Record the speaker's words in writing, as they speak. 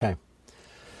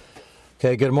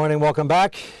Okay, good morning. Welcome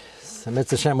back.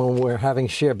 Mitzvah Shem, when we're having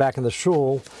shir back in the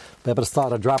shul, we're able to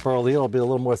start a drop early. It'll be a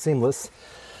little more seamless.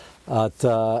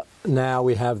 But now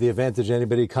we have the advantage.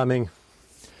 Anybody coming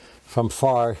from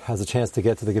far has a chance to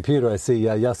get to the computer. I see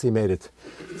Yossi made it.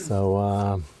 So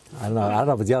I don't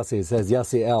know if it's Yossi. It says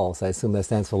Yossi L. So I assume that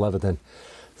stands for Leviton.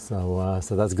 So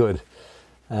that's good.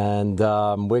 And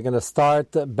we're going to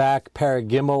start back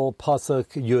Perek Gimel Pasuk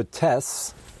Yud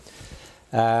Tes.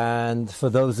 And for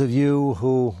those of you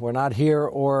who were not here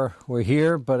or were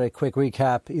here, but a quick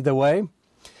recap either way.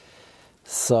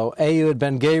 So Ehud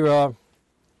Ben Gera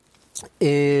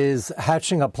is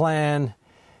hatching a plan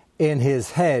in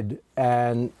his head,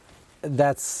 and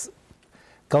that's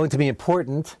going to be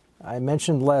important. I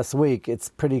mentioned last week, it's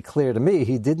pretty clear to me,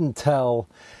 he didn't tell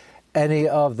any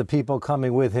of the people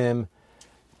coming with him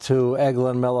to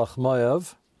Eglon Melech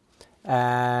Moav,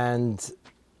 and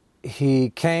he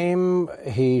came,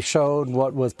 he showed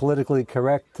what was politically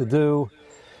correct to do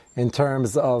in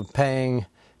terms of paying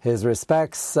his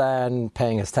respects and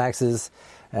paying his taxes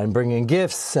and bringing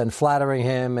gifts and flattering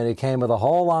him, and he came with a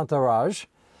whole entourage.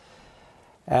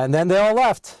 And then they all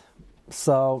left.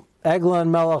 So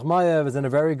Eglon Melech Moav is in a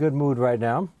very good mood right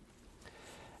now.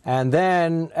 And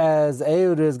then as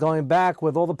Ehud is going back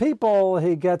with all the people,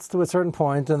 he gets to a certain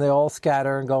point and they all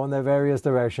scatter and go in their various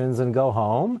directions and go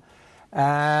home.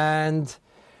 And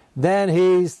then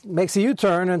he makes a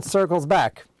U-turn and circles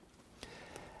back.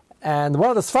 And one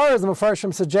of the Sfaras, the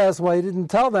Mefarshim suggests why he didn't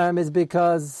tell them is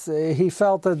because he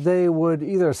felt that they would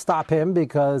either stop him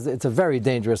because it's a very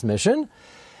dangerous mission,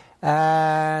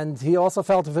 and he also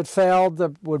felt if it failed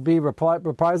there would be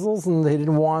reprisals, and he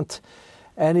didn't want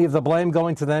any of the blame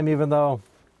going to them, even though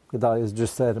Gedaliah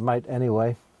just said it might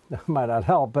anyway. It might not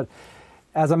help, but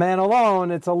as a man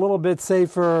alone, it's a little bit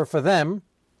safer for them.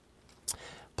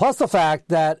 Plus the fact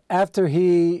that after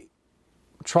he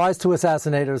tries to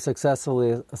assassinate or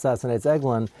successfully assassinates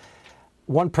Eglon,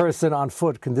 one person on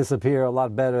foot can disappear a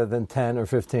lot better than 10 or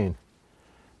 15.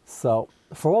 So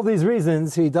for all these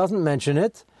reasons, he doesn't mention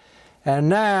it. And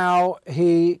now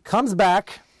he comes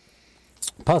back,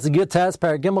 Pasuk Yud Tes,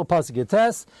 Perek Gimel Pasuk Yud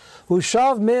Tes,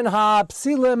 Ushav min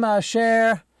ha-psilim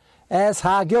asher es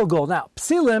ha-gilgul. Now,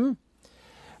 psilim,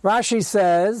 Rashi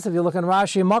says, if you look in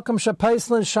Rashi, Makam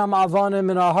shapaislin sham avonim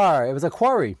in ahar. It was a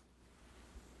quarry.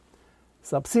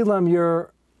 So psilim,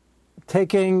 you're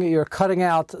cutting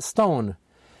out stone.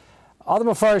 Other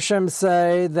Mefarshim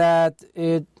say that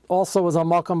it also was a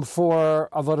makam for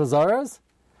avodah zaras,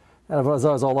 and avodah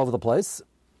zaras all over the place.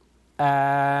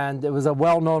 And it was a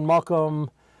well-known makam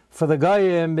for the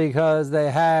Goyim because they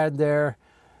had their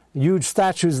huge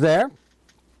statues there.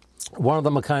 One of the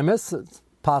Mekaimis, it's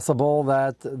possible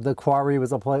that the quarry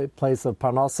was a place of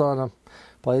parnasa and a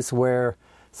place where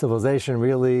civilization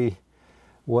really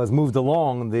was moved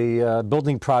along. The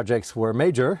building projects were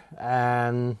major,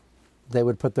 and they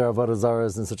would put their avodah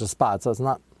zaras in such a spot. So it's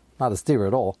not a steer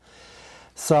at all.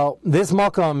 So this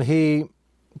makam, he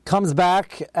comes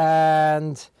back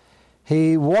and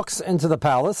he walks into the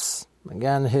palace.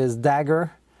 Again, his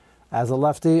dagger, as a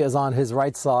lefty, is on his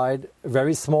right side.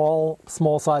 Very small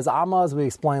size amma, as we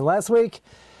explained last week.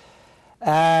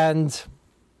 And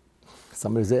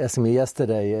somebody was asking me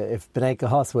yesterday if Bnei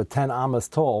Kahas were 10 ammas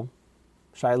tall.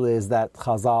 Shaila, is that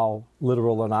Chazal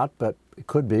literal or not? But it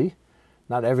could be.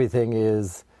 Not everything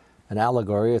is an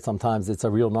allegory. Sometimes it's a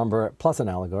real number plus an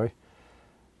allegory.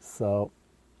 So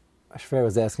Shfer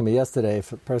was asking me yesterday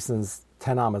if a person's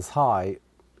 10 ammas high,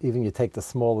 even you take the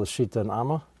smallest shita and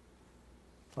amma,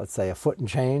 let's say a foot and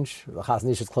change, the Chazon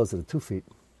Ish is closer to 2 feet.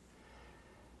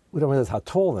 We don't realize how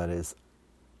tall that is.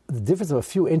 The difference of a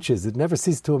few inches, it never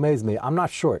ceases to amaze me. I'm not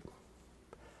short,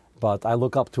 but I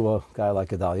look up to a guy like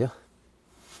Gedaliah.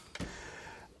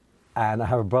 And I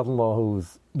have a brother-in-law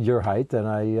who's your height, and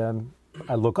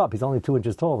I look up. He's only 2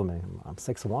 inches taller than me. I'm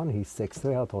 6'1", he's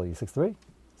 6'3". How tall are you? 6'3"?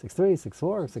 6'3",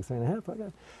 6'4", 6'3.5".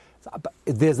 Okay.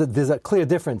 So, there's a clear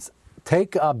difference.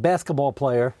 Take a basketball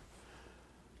player,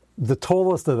 the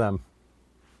tallest of them.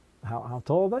 How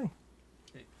tall are they?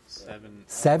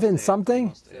 7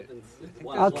 something?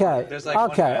 Okay.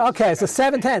 Okay. So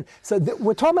 7'10". So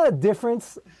we're talking about a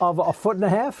difference of a foot and a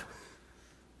half?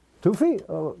 2 feet?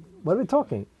 What are we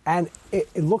talking? And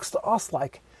it looks to us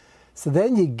like, so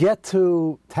then you get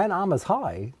to 10 ammas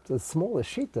high, the smallest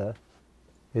shita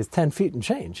is 10 feet and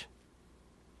change.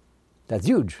 That's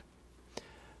huge.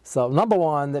 So number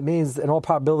one, that means in all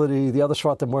probability the other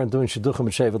shvatim weren't doing shidduchim and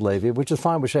Shevet Levi, which is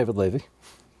fine with Shevet Levi,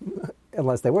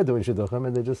 unless they were doing shidduchim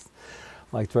and they just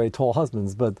liked very tall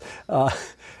husbands. But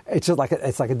it's just like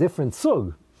it's like a different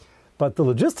sug. But the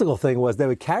logistical thing was they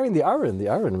were carrying the aron. The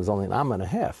aron was only an amma and a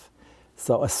half.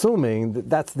 So assuming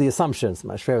that's the assumptions.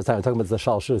 My shver was talking about the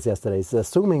Shalshus yesterday. So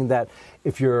assuming that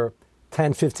if you're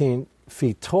 10, 15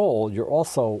 feet tall, you're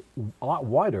also a lot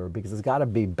wider because it's got to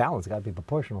be balanced, it's got to be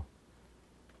proportional.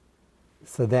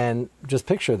 So then just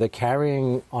picture they're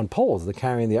carrying on poles, they're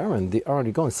carrying the Aron. The Aron,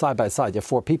 you're going side by side. You have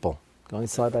 4 people going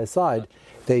side by side.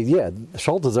 The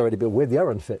shoulders already, but where the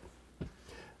Aron fit.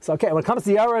 So okay, when it comes to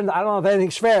the Aron, I don't know if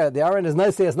anything's fair. The Aron is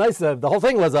nice. It's nice. The whole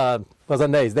thing was a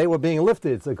naze. They were being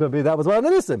lifted, so it could be that was one of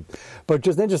the nisim. But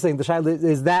just interesting, the shaila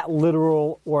is that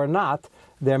literal or not?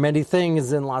 There are many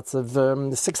things in lots of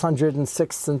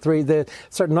 606 and 3. There are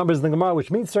certain numbers in the Gemara which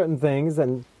mean certain things,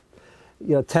 and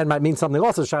 10 might mean something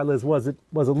also. Shaila is was it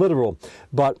literal?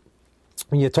 But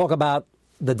when you talk about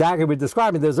the dagger we're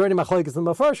describing, there's already machlokes in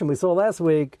the Mefarshim. We saw last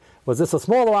week, was this a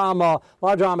smaller amma,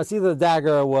 larger amma? Either the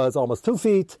dagger was almost 2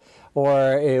 feet,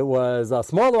 or it was a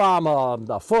smaller amma,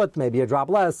 a foot, maybe a drop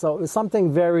less. So it was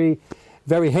something very,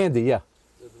 very handy, yeah.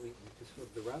 So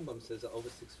the Rambam says that over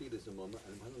 6 feet is a mum,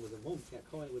 and one with a mum can't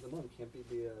come in with a mum, can't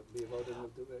be a vote.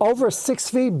 Over 6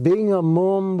 feet, being a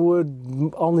mum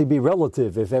would only be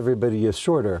relative if everybody is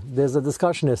shorter. There's a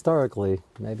discussion historically,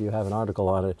 maybe you have an article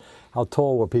on it, how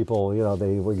tall were people,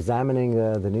 they were examining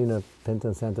the Nina Pinta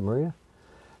in Santa Maria.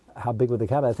 How big were the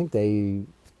cabin? I think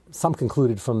some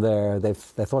concluded from there, they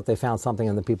thought they found something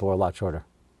and the people were a lot shorter.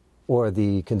 Or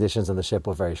the conditions on the ship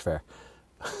were very fair,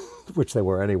 which they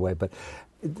were anyway, but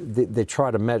they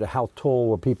try to measure how tall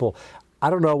were people. I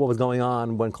don't know what was going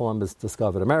on when Columbus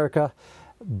discovered America,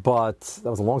 but that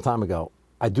was a long time ago.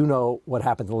 I do know what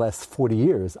happened in the last 40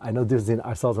 years. I know this in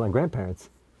ourselves and our grandparents.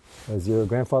 Was your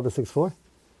grandfather 6'4"?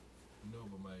 No,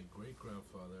 but my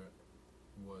great-grandfather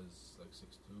was like 6'2",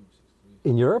 6'3".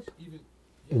 In Europe?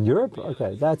 In Europe? Yeah,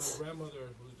 okay, that's... My grandmother,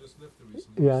 who just lived there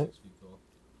recently, was 6 feet tall.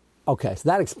 Okay, so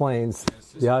that explains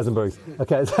the Eisenbergs.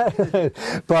 Okay,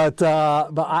 but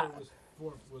I...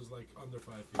 was like under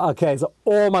 5 feet. Okay, so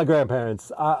all my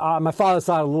grandparents, my father's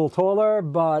side a little taller,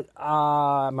 but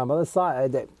my mother's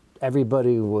side,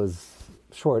 everybody was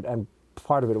short, and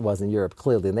part of it was in Europe,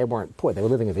 clearly, and they weren't poor. They were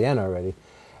living in Vienna already.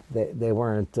 They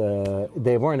weren't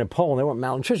in Poland. They weren't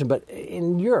malnutrition, but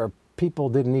in Europe, people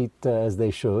didn't eat as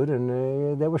they should,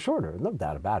 and they were shorter. No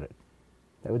doubt about it.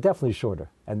 They were definitely shorter.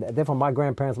 And therefore, my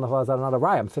grandparents, my father's side, another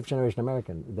rye. I'm 5th generation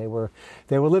American. They were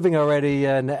living already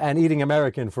and eating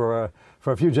American for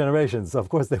a few generations. So of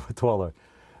course they were taller.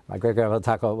 My great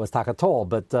grandfather was taka tall,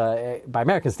 but by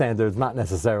American standards, not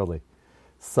necessarily.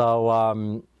 So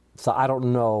I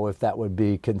don't know if that would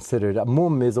be considered. A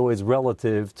mum is always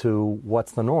relative to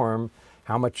what's the norm.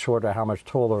 How much shorter, how much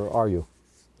taller are you?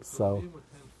 So. Even with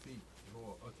 10 feet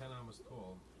tall, or 10 amas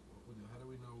tall, how do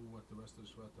we know what the rest of the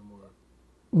shvatim were?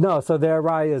 No, so their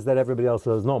rye is that everybody else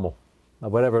was normal,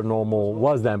 whatever normal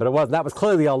was then. But it wasn't. That was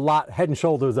clearly a lot head and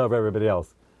shoulders over everybody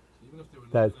else. Even if they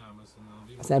were not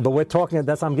amas, but we're talking.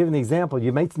 That's I'm giving the example.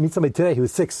 You might meet somebody today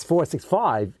who's 6'4",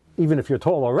 6'5". Even if you're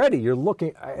tall already, you're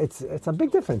looking. It's a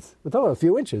big difference. We're talking about a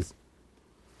few inches.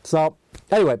 So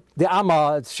anyway, the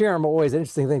Amma Shirim are always an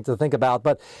interesting thing to think about.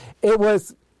 But it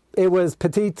was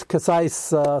petite,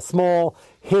 concise, small,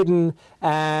 hidden,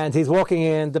 and he's walking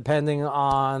in depending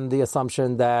on the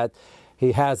assumption that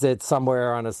he has it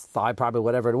somewhere on his thigh, probably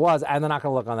whatever it was, and they're not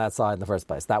going to look on that side in the first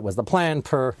place. That was the plan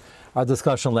per our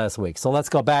discussion last week. So let's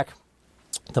go back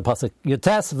to Pasuk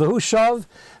Yotes V'hu Shav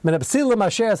Min Absilim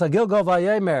Asher Sagilgo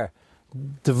Vayemer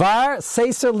Dvar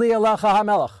Seiser Li Alecha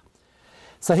HaMelech.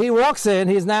 So he walks in.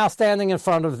 He's now standing in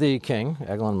front of the king,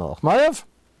 Eglon Melech Mayav,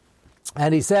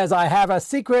 and he says, "I have a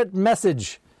secret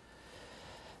message."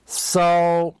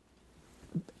 So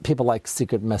people like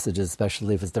secret messages,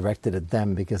 especially if it's directed at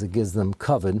them, because it gives them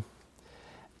covet.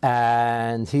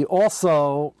 And he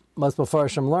also, most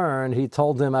Mefarshim learn, he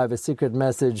told him, "I have a secret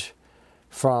message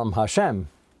from Hashem."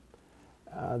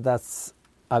 That's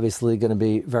obviously going to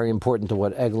be very important to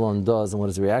what Eglon does and what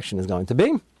his reaction is going to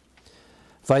be.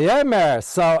 Vayemer.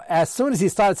 So as soon as he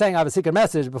started saying, "I have a secret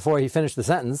message," before he finished the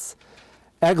sentence,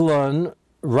 Eglon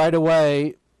right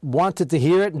away wanted to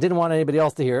hear it and didn't want anybody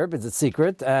else to hear it because it's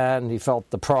secret, and he felt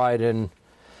the pride in,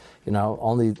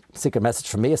 only secret message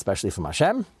from me, especially from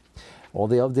Hashem. All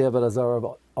the Avdei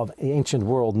Avodah of the ancient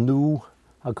world knew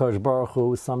HaKadosh Baruch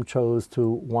Hu. Some chose to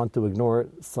want to ignore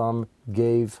it. Some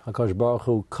gave HaKadosh Baruch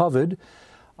Hu covet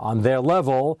on their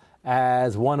level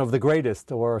as one of the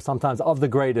greatest, or sometimes of the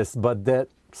greatest, but that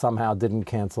somehow didn't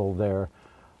cancel their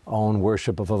own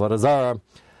worship of Avodah Zarah,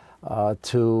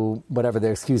 to whatever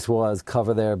their excuse was,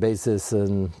 cover their basis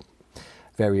and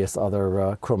various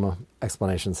other kruma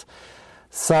explanations.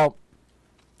 So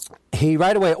he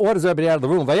right away orders everybody out of the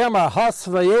room. Vayamar has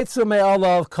vayetzu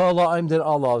me'alav kol ha'omdin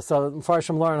alav. So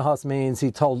Farshim learn has means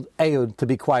he told Ehud to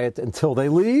be quiet until they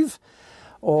leave,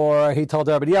 or he told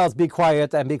everybody else, be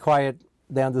quiet, and be quiet,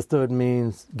 they understood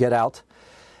means get out.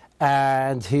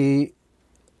 And he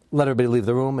let everybody leave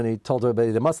the room, and he told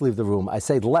everybody they must leave the room. I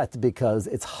say let because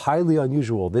it's highly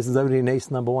unusual. This is already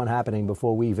Nace number one happening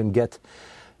before we even get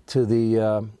to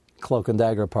the cloak and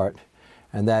dagger part.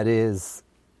 And that is,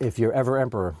 if you're ever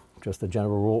emperor, just a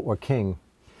general rule, or king,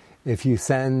 if you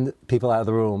send people out of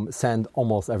the room, send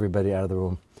almost everybody out of the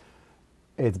room.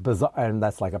 It's bizarre, and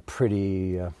that's like a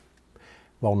pretty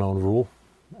well-known rule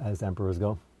as emperors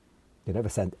go. You never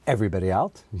send everybody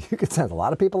out. You could send a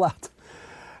lot of people out.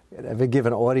 In every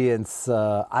given audience,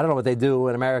 I don't know what they do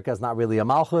in America. It's not really a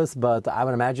malchus, but I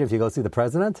would imagine if you go see the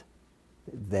president,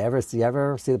 do you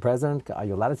ever see the president? Are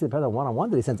you allowed to see the president one-on-one?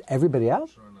 Did he send everybody out?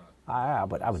 Sure not.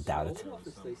 But I would doubt it. The Oval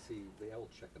Office, they all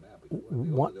check them out. But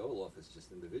the Oval Office,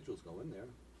 just individuals go in there.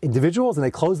 Individuals, and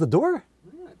they close the door?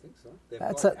 Yeah, I think so. They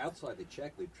have outside, they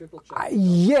check, they triple check.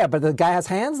 Yeah, but the guy has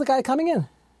hands, the guy coming in.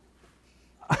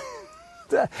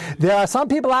 There are some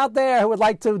people out there who would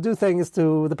like to do things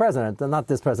to the president, and not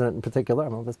this president in particular. I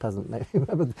don't know this president, maybe.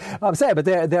 I'm saying, but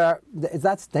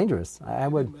that's dangerous. I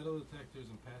would. Metal detectors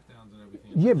and pat downs and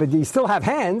everything. Yeah, but you still have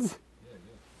hands.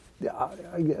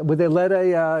 Would they let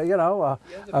a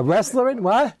wrestler in?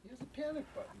 What? He has a panic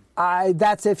button.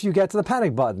 That's if you get to the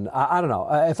panic button. I don't know.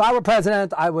 If I were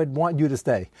president, I would want you to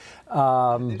stay.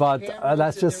 But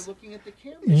that's just. Looking at the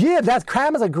camera. Yeah, that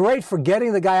cameras are great for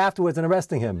getting the guy afterwards and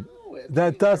arresting him.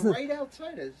 That doesn't. Right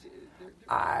outside us.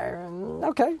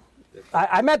 Okay.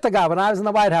 I met the guy when I was in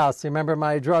the White House. You remember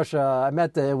my drosha? I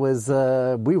met we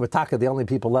were the only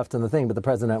people left in the thing, but the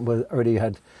president already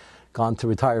had gone to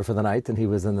retire for the night, and he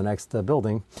was in the next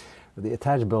building, the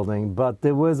attached building. But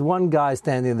there was one guy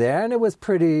standing there, and it was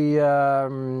pretty.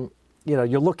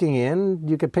 You're looking in.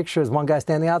 You could picture as one guy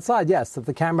standing outside. Yes, if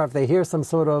they hear some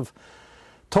sort of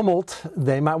tumult,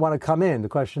 they might want to come in. The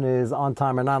question is on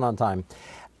time or not on time.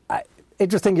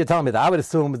 Interesting you're telling me that. I would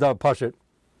assume, though, Pashut,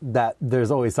 that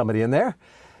there's always somebody in there.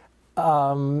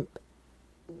 Apparently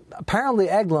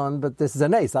Eglon, but this is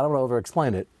an ace, I don't want to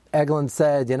over-explain it. Eglon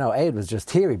said, Aid was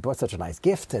just here, he brought such a nice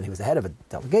gift, and he was the head of a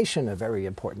delegation, a very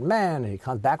important man, and he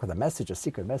comes back with a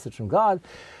secret message from God.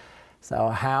 So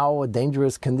how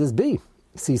dangerous can this be?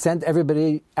 So he sent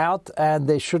everybody out, and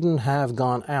they shouldn't have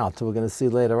gone out. We're going to see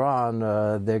later on,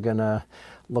 they're going to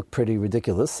look pretty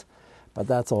ridiculous, but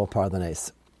that's all part of the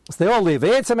nace. So they all leave. The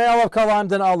Eir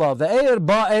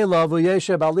ba'elav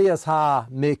uyeshev aliyas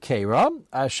ha-mikera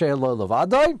asher lo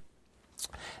levadai.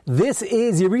 This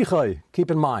is Yericho. Keep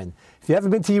in mind, if you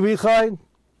haven't been to Yericho,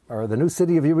 or the new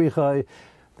city of Yericho,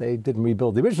 they didn't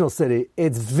rebuild the original city.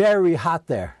 It's very hot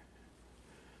there.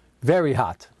 Very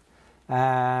hot.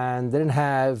 And they didn't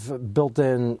have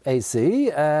built-in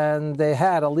AC, and they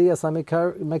had Aliyas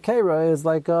HaMekera is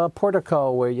like a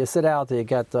portico where you sit out, you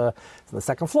get, on the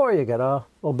second floor, you get a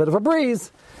little bit of a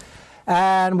breeze.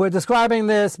 And we're describing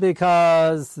this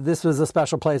because this was a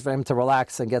special place for him to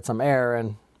relax and get some air,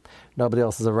 and nobody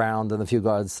else is around, and the few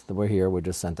guards that were here were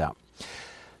just sent out.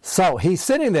 So he's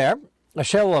sitting there, so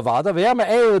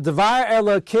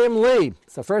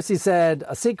first he said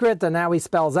a secret, and now he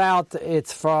spells out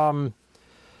it's from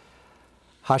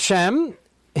Hashem.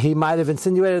 He might have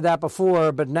insinuated that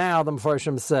before, but now the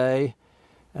Mefarshim say,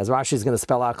 as Rashi is going to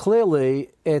spell out clearly,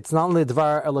 it's not only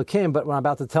Dvar Elokim, but what I'm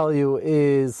about to tell you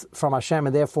is from Hashem,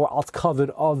 and therefore alt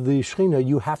covered of the Shechina,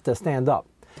 you have to stand up.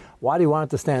 Why do you want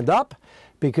it to stand up?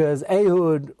 Because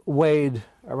Ehud weighed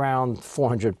around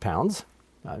 400 pounds.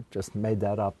 I just made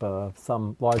that up,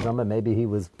 some large number. Maybe he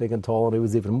was big and tall, and he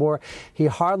was even more. He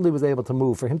hardly was able to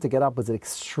move. For him to get up was an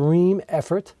extreme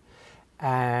effort,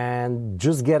 and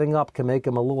just getting up can make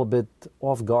him a little bit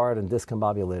off guard and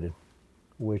discombobulated,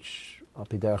 which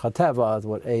Apider Chateva is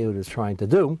what Ehud is trying to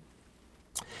do.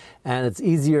 And it's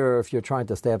easier if you're trying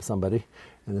to stab somebody.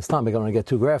 In this time, I don't want to get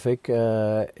too graphic.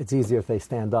 It's easier if they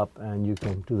stand up and you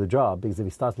can do the job, because if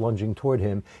he starts lunging toward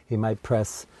him, he might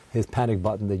press his panic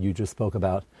button that you just spoke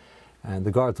about, and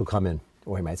the guards will come in,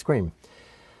 or he might scream.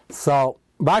 So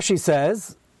Rashi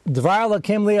says, "Dvar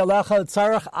lakim li alecha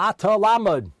tzarich ata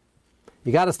lamud."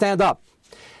 You got to stand up.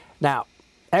 Now,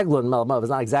 Eglon Melamav is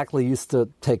not exactly used to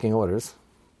taking orders,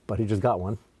 but he just got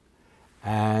one,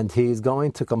 and he's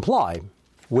going to comply,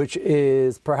 which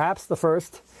is perhaps the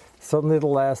first, certainly the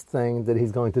last thing that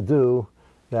he's going to do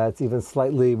that's even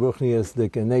slightly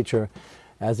ruchniistic in nature.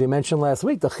 As we mentioned last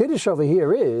week, the chiddush over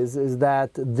here is that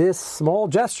this small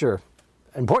gesture,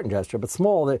 important gesture, but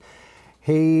small, that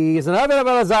he's an Aved of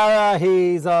Elazara,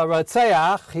 he's a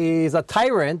Ratzeach, he's a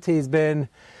tyrant, he's been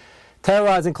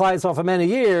terrorizing Klal Yisrael for many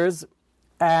years,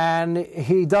 and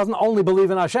he doesn't only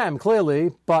believe in Hashem,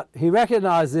 clearly, but he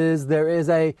recognizes there is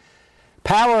a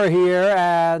power here,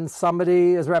 and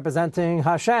somebody is representing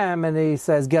Hashem, and he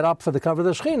says, get up for the cover of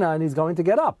the Shekhinah, and he's going to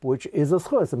get up, which is a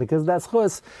schus. And because of that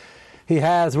schus, he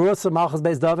has Rus and Malchus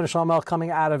Beis David and Shlomo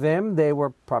coming out of him. They were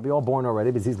probably all born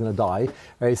already, because he's going to die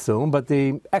very soon. But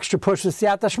the extra push is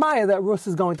Siyata Shmaya that Rus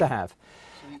is going to have.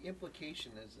 So the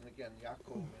implication is, and again,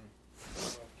 Yaakov and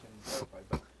Rav can verify,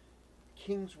 but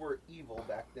kings were evil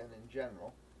back then in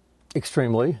general.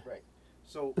 Extremely. Right.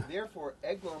 So, therefore,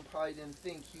 Eglon probably didn't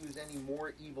think he was any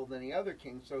more evil than the other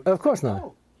kings. So of course not.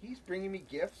 Oh, he's bringing me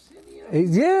gifts.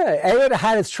 And, Yeah, Ehud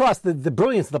had his trust. The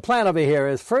brilliance of the plan over here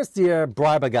is first year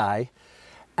bribe a guy,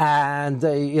 and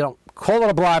call it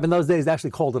a bribe. In those days, they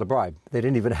actually called it a bribe. They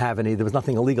didn't even have any. There was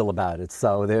nothing illegal about it.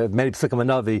 So there made Psukim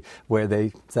Navi where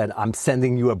they said, "I'm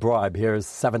sending you a bribe. Here's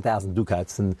 7,000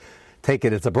 ducats and." Take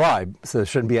it, it's a bribe. So there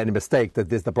shouldn't be any mistake that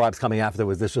the bribe's coming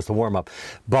afterwards. This is just a warm-up.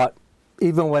 But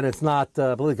even when it's not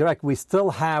politically correct, we still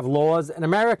have laws in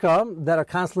America that are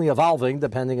constantly evolving,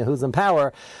 depending on who's in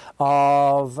power,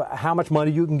 of how much money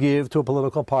you can give to a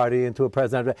political party and to a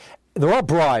president. They're all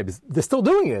bribes. They're still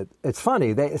doing it. It's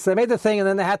funny. So they made the thing, and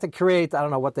then they had to create, I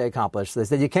don't know what they accomplished. They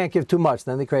said, you can't give too much.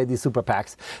 Then they created these super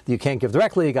PACs. You can't give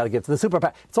directly. You got to give to the super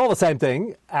PAC. It's all the same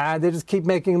thing. And they just keep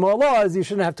making more laws. You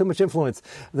shouldn't have too much influence.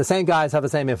 The same guys have the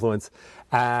same influence.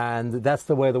 And that's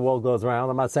the way the world goes around.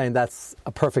 I'm not saying that's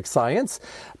a perfect science.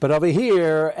 But over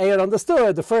here, Ehud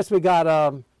understood. The first we got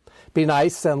to be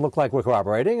nice and look like we're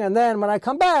cooperating. And then when I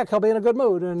come back, he'll be in a good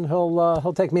mood. And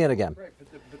he'll take me in again. Right,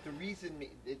 but the reason...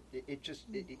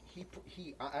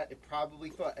 He probably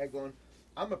thought, Eglon,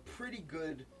 I'm a pretty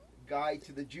good guy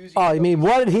to the Jews. Oh, you mean,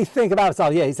 what did he think about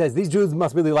himself? Yeah, he says, these Jews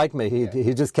must really like me.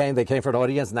 He just came, they came for an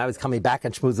audience, and now he's coming back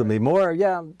and schmoozing me more.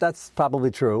 Yeah, that's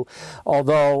probably true.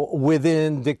 Although,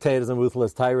 within dictators and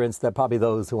ruthless tyrants, there are probably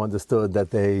those who understood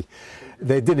that they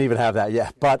didn't even have that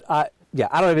yet. But, I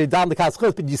don't have any dam the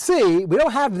kaschus, but you see, we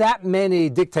don't have that many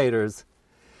dictators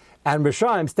and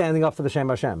Rishayim standing up for the Shem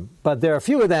Hashem. But there are a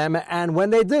few of them, and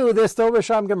when they do, they're still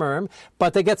Rishayim Gemurim,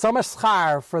 but they get so much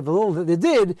schar for the little that they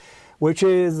did, which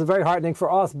is very heartening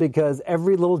for us, because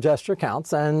every little gesture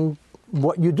counts, and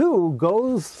what you do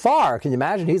goes far. Can you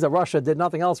imagine? He's a Russia, did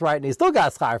nothing else right, and he still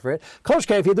got schar for it.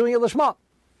 Koshke, if you're doing it Lishma.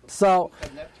 So,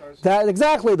 that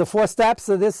exactly, the 4 steps,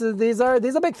 these are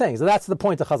big things. And that's the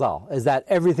point of Chazal, is that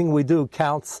everything we do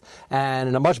counts, and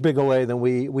in a much bigger way than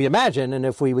we imagine, and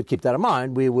if we would keep that in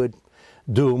mind, we would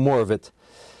do more of it.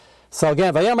 So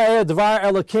again, Vayama Dvar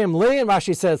Elokim Li, and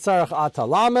Rashi says, Sarach Ata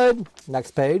Lamed,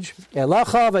 next page,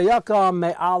 Elecha Vayakam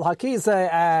Me'al Hakise,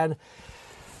 and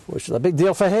which is a big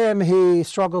deal for him, he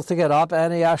struggles to get up,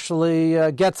 and he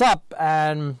actually gets up,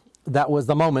 and that was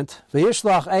the moment.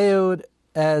 Vayishlach Ehud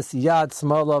Es Yad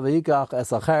Smola V'yikach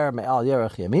Es Acher Me'al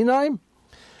Yerech Yaminai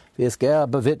V'yisge'er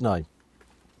B'vitnai.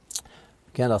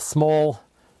 Again, a small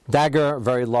dagger,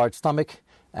 very large stomach,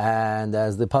 and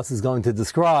as the pasuk is going to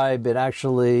describe, it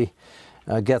actually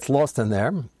gets lost in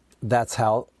there. That's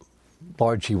how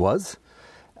large he was,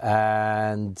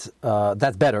 and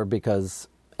that's better because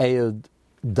Ehud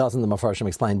doesn't, the Mefarshim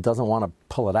explain, doesn't want to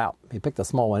pull it out. He picked a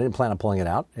small one. He didn't plan on pulling it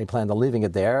out. He planned on leaving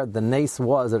it there. The nace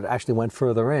was that it actually went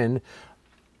further in.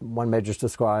 One Medrash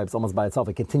describes almost by itself,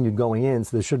 it continued going in,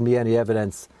 so there shouldn't be any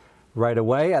evidence right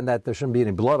away, and that there shouldn't be any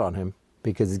blood on him,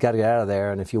 because he's got to get out of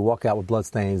there, and if you walk out with blood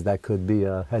stains, that could be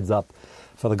a heads up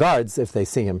for the guards if they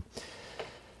see him.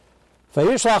 And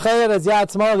the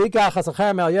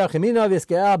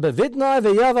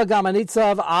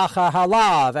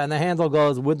handle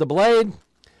goes with the blade.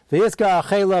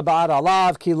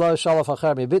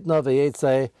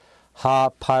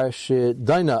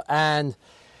 And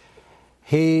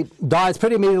he dies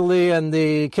pretty immediately, and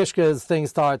the Kishka's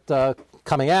things start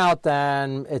coming out,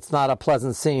 and it's not a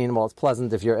pleasant scene. Well, it's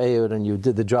pleasant if you're Ehud and you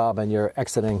did the job and you're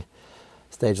exiting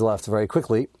stage left very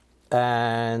quickly.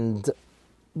 And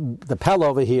the Pel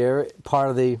over here, part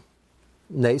of the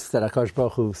nace that Akash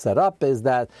Baruch Hu set up, is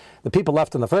that the people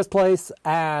left in the first place,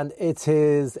 and it's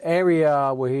his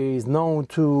area where he's known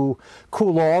to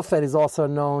cool off, and he's also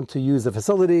known to use the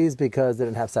facilities because they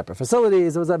didn't have separate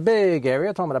facilities. It was a big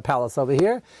area, talking about a palace over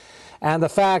here. And the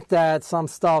fact that some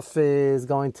stuff is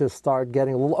going to start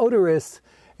getting a little odorous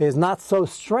is not so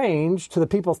strange to the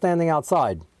people standing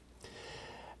outside.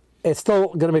 It's still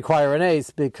going to require an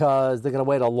ace because they're going to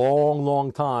wait a long,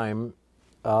 long time.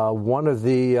 One of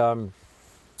the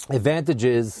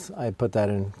advantages, I put that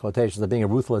in quotations, of being a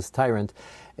ruthless tyrant,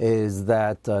 is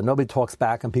that nobody talks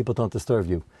back and people don't disturb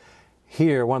you.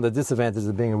 Here, one of the disadvantages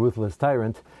of being a ruthless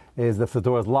tyrant is if the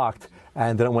door is locked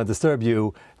and they don't want to disturb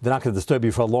you, they're not going to disturb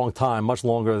you for a long time, much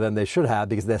longer than they should have,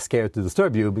 because they're scared to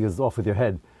disturb you because it's off with your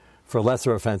head for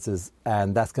lesser offenses,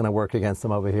 and that's going to work against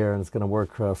them over here, and it's going to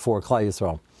work for Klal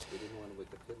Yisrael. They didn't want to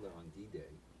wake up Hitler on D-Day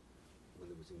when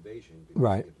there was invasion, because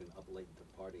Right. he had been up late to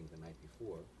partying the night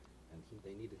before, and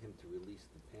they needed him to release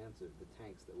the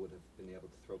tanks that would have been able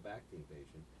to throw back the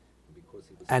invasion. And because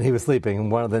he was sleeping, and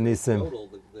one of the Nisim. His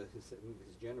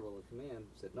general in command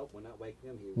said, "Nope, we're not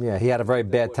waking him." He had a very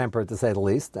bad temper, to say the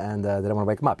least, and they didn't want to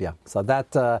wake him up. Yeah, so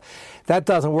that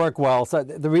doesn't work well. So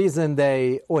the reason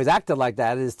they always acted like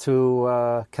that is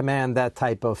to command that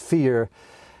type of fear,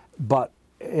 but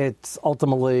it's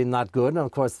ultimately not good. And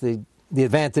of course, the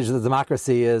advantage of the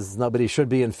democracy is nobody should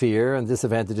be in fear, and the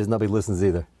disadvantage is nobody listens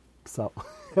either. So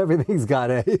everything's got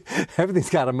a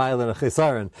mile and a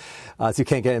chisaron, so you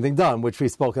can't get anything done, which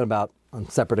we've spoken about on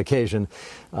separate occasion.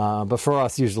 But for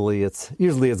us, usually it's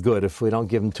good if we don't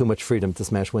give them too much freedom to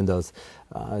smash windows.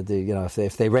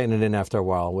 If they rein it in after a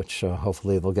while, which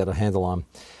hopefully they'll get a handle on.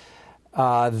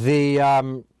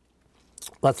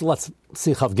 Let's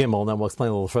see Chav Gimel, and then we'll explain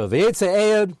a little further. V'yitzei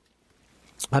Eyad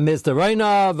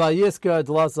HaMizdarayna V'yiska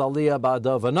D'las Aliyah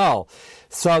Ba'ado V'nol.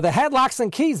 So they had locks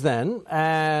and keys then,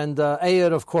 and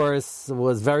Eyad, of course,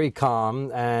 was very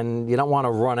calm, and you don't want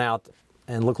to run out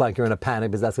and look like you're in a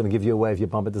panic, because that's going to give you away if you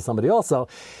bump into somebody also.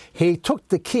 He took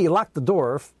the key, locked the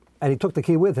door, and he took the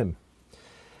key with him.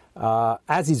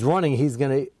 As he's running, he's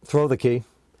going to throw the key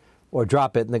or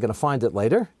drop it, and they're going to find it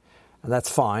later. And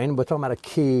that's fine. We're talking about a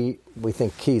key. We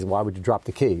think keys, why would you drop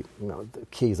the key? The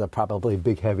keys are probably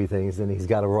big, heavy things, and he's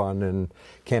got to run and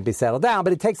can't be saddled down.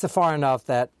 But he takes it far enough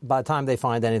that by the time they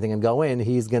find anything and go in,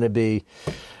 he's going to be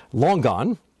long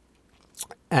gone.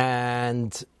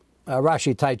 And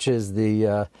Rashi teaches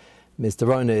the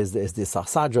Mizdarona is the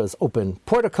Sasadra's open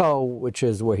portico, which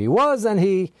is where he was, and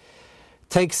he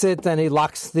takes it and he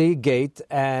locks the gate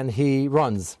and he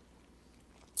runs.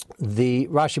 The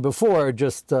Rashi before,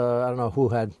 just I don't know who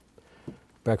had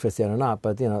breakfast yet or not,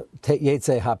 but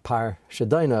Yetzei Hapar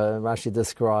Shadaina, Rashi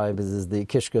describes as the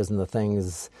kishkas and the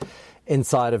things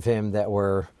inside of him that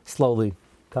were slowly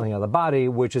coming out of the body,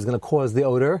 which is going to cause the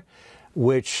odor,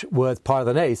 which was part of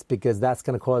the nace, because that's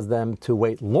going to cause them to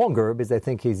wait longer because they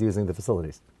think he's using the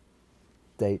facilities.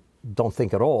 They don't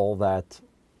think at all that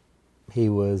he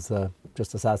was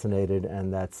just assassinated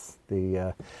and that's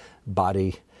the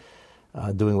body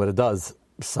doing what it does.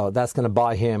 So that's going to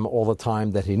buy him all the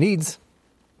time that he needs.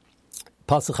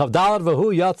 So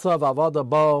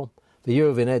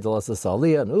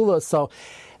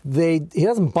he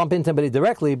doesn't bump into anybody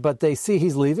directly, but they see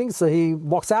he's leaving, so he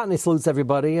walks out and he salutes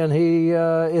everybody, and he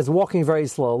is walking very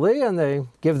slowly, and they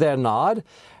give their nod,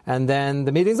 and then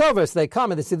the meeting's over, so they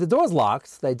come and they see the door's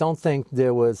locked. They don't think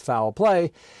there was foul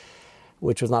play,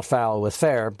 which was not foul, it was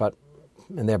fair, but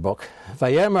in their book.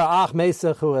 They figure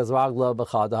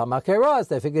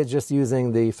it's just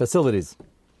using the facilities,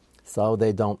 so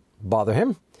they don't bother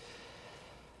him.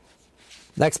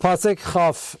 Next pasuk,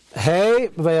 Chaf Hey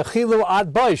ve'achilu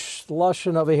ad boish. The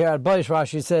lashon over here ad boish,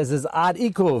 Rashi says, is ad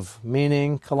ikuv,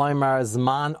 meaning kalaymar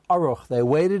zman aruch. They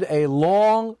waited a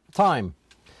long time.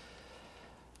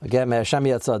 Again, me'ashem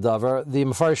yatsa davar. The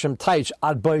Mefarshim taich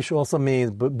ad boish also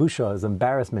means busha, is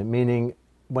embarrassment, meaning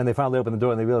when they finally opened the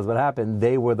door and they realized what happened,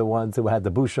 they were the ones who had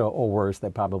the busha, or worse, they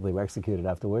probably were executed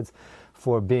afterwards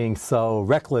for being so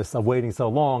reckless of waiting so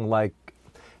long. Like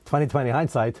 2020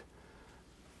 hindsight,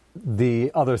 the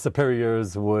other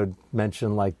superiors would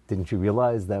mention, like, didn't you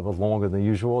realize that was longer than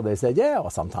usual? They said, yeah, well,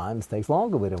 sometimes it takes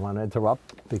longer. We didn't want to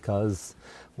interrupt, because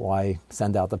why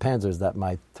send out the panzers that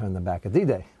might turn them back at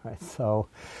D-Day, right? So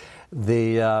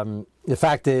the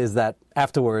fact is that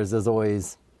afterwards there's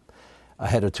always a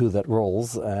head or two that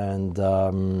rolls, and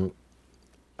I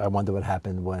wonder what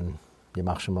happened when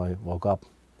Yamach Shemoy woke up.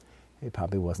 He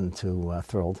probably wasn't too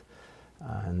thrilled,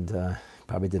 and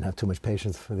probably didn't have too much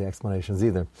patience for the explanations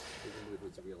either. Even if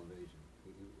it's a real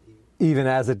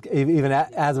invasion. Even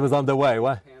as it was underway,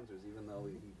 what? Panzers, even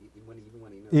when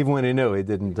he knew. Even when he knew, he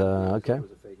didn't. Okay. It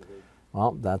was a fake invasion.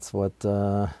 Well, that's what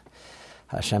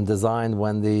Hashem designed.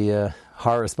 When the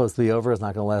horror is supposed to be over, it's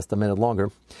not going to last a minute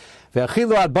longer. They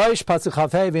found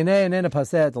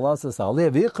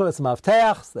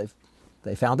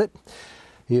it.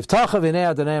 Now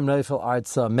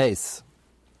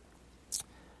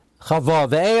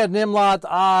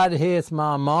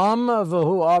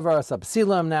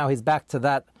he's back to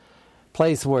that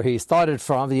place where he started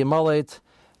from. There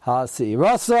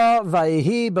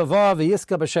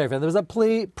was a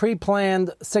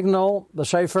pre-planned signal, the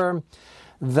shofar,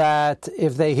 that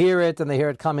if they hear it and they hear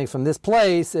it coming from this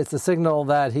place, it's a signal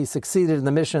that he succeeded in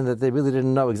the mission, that they really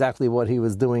didn't know exactly what he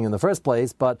was doing in the first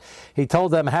place. But he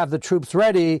told them, have the troops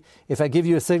ready. If I give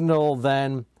you a signal,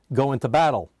 then go into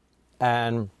battle.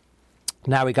 And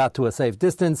now he got to a safe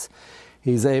distance.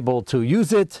 He's able to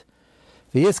use it.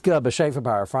 V'yiska b'shefer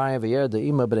parafrayim v'yer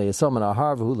de'ima b'nei yisom and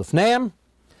ahar v'hu lefneim.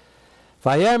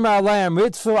 V'yemer aleim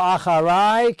ritfu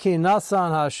acharai ki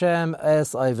nasan Hashem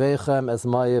es ayvechem es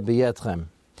maya b'yetchem.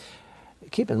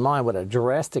 Keep in mind what a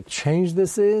drastic change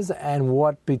this is, and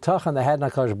what bitachon they had in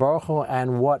HaKadosh Baruch Hu,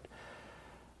 and what,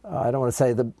 I don't want to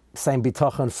say the same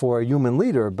bitachon for a human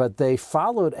leader, but they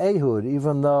followed Ehud,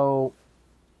 even though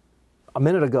a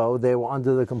minute ago they were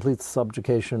under the complete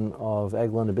subjugation of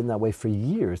Eglon, had been that way for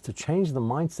years, to change the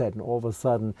mindset, and all of a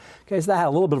sudden, okay, so that had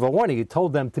a little bit of a warning. He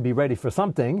told them to be ready for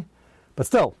something, but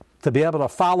still, to be able to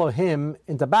follow him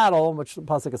into battle, which the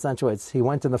pasuk accentuates, he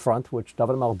went in the front, which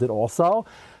David HaMelech did also,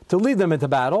 to lead them into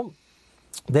battle.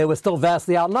 They were still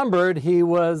vastly outnumbered. He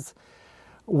was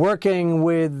working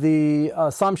with the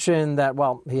assumption that,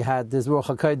 well, he had his Ruach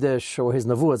HaKodesh or his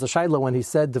Nevuah as a Shaila when he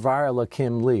said, Devar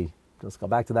Elokim Li. Let's go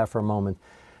back to that for a moment.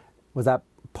 Was that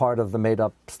part of the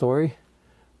made-up story?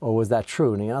 Or was that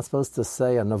true? And you're not supposed to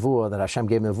say a Nevuah, that Hashem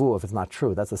gave Nevuah, if it's not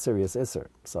true. That's a serious Isser.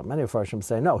 So many of Hashem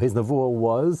say, no, his Nevuah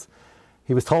was,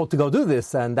 he was told to go do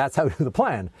this, and that's how he did the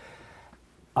plan.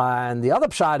 And the other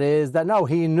pshat is that, no,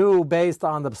 he knew based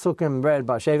on the psukim read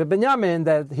by Shevet Binyamin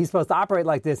that he's supposed to operate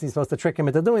like this, he's supposed to trick him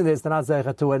into doing this, they're not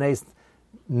zeichet to an ace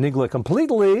nigla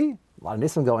completely, a lot of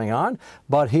nisim going on,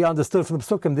 but he understood from the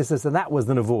psukim this and that was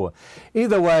the Nevuah.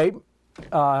 Either way,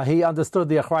 he understood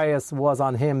the achrayas was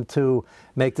on him to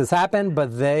make this happen,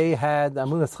 but they had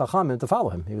amunas chachamim to follow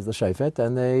him. He was the shefet,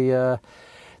 and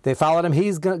they followed him.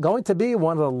 He's going to be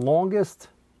one of the longest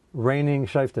reigning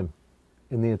sheftim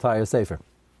in the entire sefer.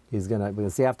 We're going to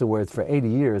see afterwards for 80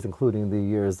 years, including the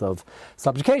years of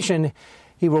subjugation.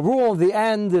 He will rule. The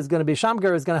end is going to be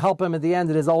Shamgar, is going to help him at the end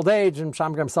of his old age, and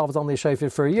Shamgar himself is only a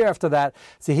shefet for a year after that.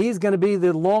 So he's going to be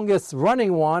the longest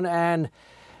running one, and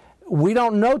we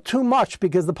don't know too much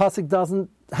because the pasuk doesn't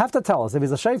have to tell us. If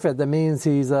he's a shefet, that means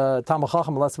he's a Talmid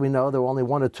Chacham, unless we know there were only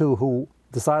one or two who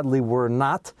decidedly were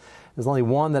not. There's only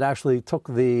one that actually took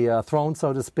the throne,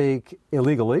 so to speak,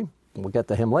 illegally. We'll get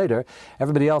to him later.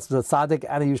 Everybody else was a tzaddik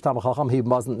and a Yush Talmid Chacham. He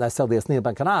wasn't necessarily a Sneil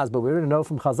ben Kanaz, but we already know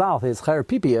from Chazal, his Cher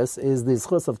Pipius is the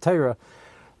schus of Torah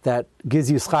that gives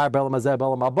you schar be'elam hazeh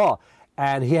be'elam haba.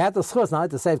 And he had the schus not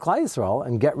to save Klal Yisrael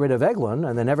and get rid of Eglon,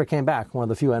 and they never came back, one of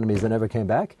the few enemies that never came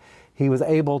back. He was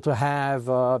able to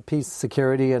have peace,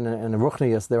 security, and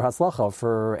ruchnius, their hatzlacha,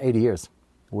 for 80 years,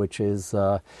 which is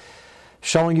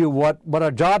showing you what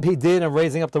a job he did in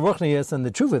raising up the ruchnius and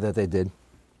the tshuva that they did.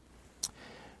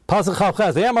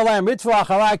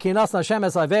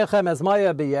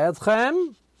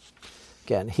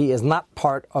 Again, he is not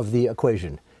part of the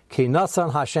equation.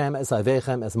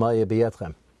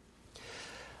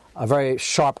 A very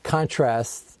sharp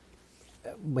contrast.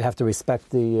 We have to respect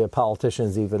the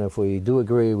politicians, even if we do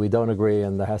agree, we don't agree,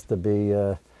 and there has to be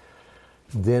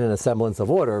din and a semblance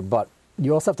of order. But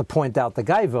you also have to point out the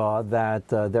gaiva that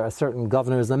there are certain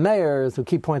governors and mayors who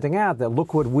keep pointing out that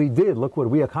look what we did, look what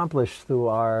we accomplished through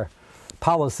our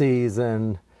policies,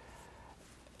 and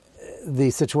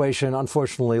the situation,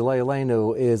 unfortunately,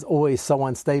 Leilenu, is always so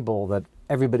unstable that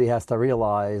everybody has to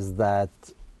realize that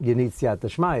you need siyat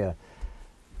d'shmaya.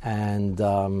 And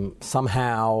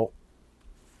somehow,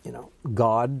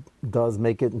 God does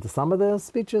make it into some of the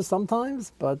speeches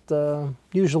sometimes, but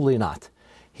usually not.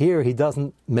 Here, he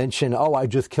doesn't mention, I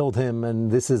just killed him,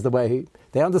 and this is the way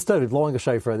they understood it, blowing a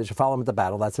shofar, they should follow him into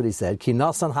battle. That's what he said. Ki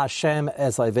nasan Hashem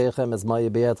es ayvechem es maya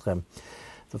b'yetchem.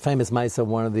 The famous Maisa,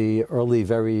 one of the early,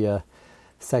 very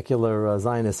secular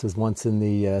Zionists, was once in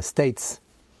the States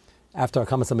after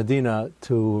Akamas Medina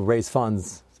to raise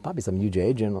funds. It's probably some huge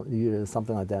agent,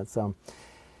 something like that. So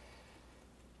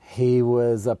he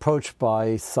was approached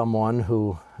by someone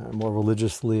who, more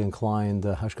religiously inclined,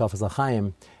 Hashkafas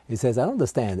HaChaim. He says, I don't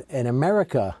understand. In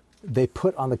America, they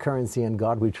put on the currency "In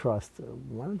God We Trust."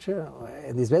 Why don't you?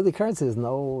 In the Israeli currencies,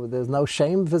 there's no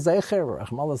shame v'zecher. I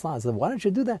said, why don't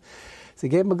you do that? So he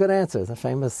gave him a good answer. It's a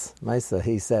famous Maisa.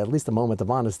 He said, at least a moment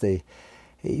of honesty.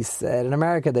 He said, in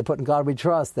America, they put "In God We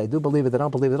Trust." They do believe it. They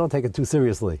don't believe it. They don't take it too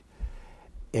seriously.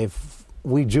 If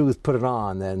we Jews put it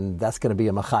on, then that's going to be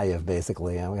a machayev,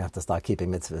 basically, and we have to start keeping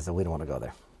mitzvahs, and we don't want to go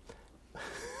there.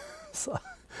 So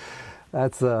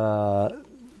that's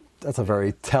a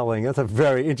very telling, that's a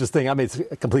very interesting, it's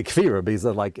a complete kfirah, because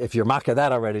if you're makkah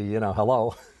that already,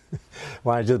 hello.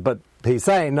 But he's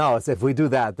saying, no, if we do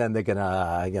that, then they're going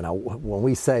to, when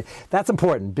we say, that's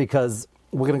important, because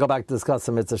we're going to go back to discuss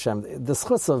some Mitzvah Hashem. The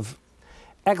schus of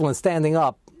Eglon standing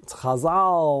up,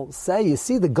 Chazal say, you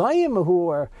see the Goyim who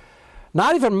are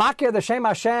not even makir the Shem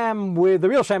Hashem with the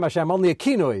real Shem Hashem, only a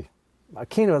kinui. A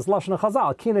kinui is Lashon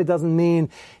Chazal. A kinui doesn't mean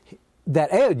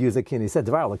that Ehud used a kinui. He said,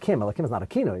 Devar Elokim. Elokim is not a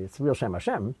kinui. It's real Shem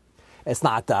Hashem. It's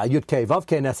not Yud Kei Vav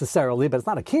Kei necessarily, but it's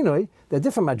not a kinui. They're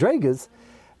different madregas.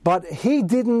 But he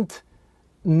didn't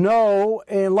know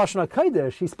in Lashon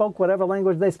HaKodesh. He spoke whatever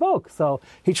language they spoke. So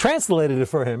he translated it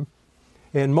for him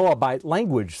in Moabite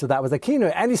language. So that was a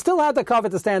kinui. And he still had the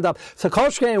covet to stand up. So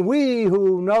Koshke and we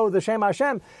who know the Shem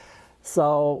Hashem.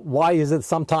 So why is it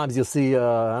sometimes you'll see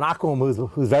an Akum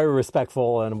who's very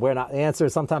respectful and we're not? The answer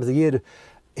is sometimes a Yid,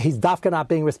 he's dafka not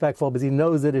being respectful because he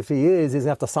knows that if he is, he's going to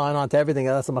have to sign on to everything,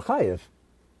 and that's a Machayev.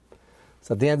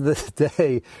 So at the end of the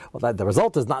day, well, the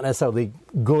result is not necessarily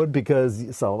good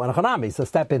because, so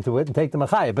step into it and take the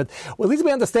Machayev. But at least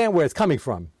we understand where it's coming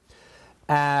from.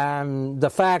 And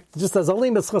the fact, just as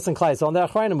Alim is chus and klai, so on the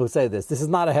Achronim who say this is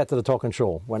not a head to the talking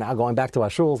shul. We're now going back to our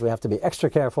shuls. We have to be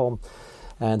extra careful.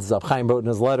 And Zab Chaim wrote in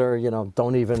his letter,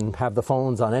 don't even have the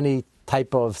phones on any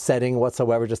type of setting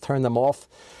whatsoever. Just turn them off.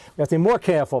 We have to be more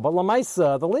careful. But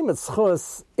Lamaisa, the limit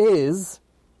chus is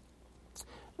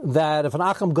that if an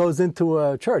Acham goes into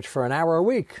a church for an hour a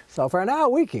week, so for an hour a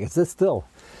week, he can sit still.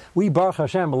 We, Baruch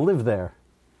Hashem, live there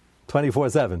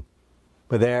 24/7.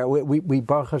 But there, we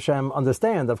Baruch Hashem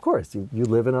understand. Of course, you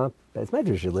live in a Beis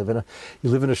Medrash, you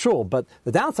live in a shul. But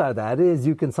the downside of that is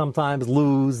you can sometimes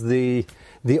lose the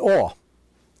awe.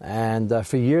 And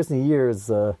for years and years,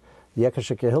 the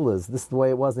Yekashik Yehillas, this is the way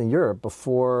it was in Europe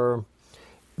before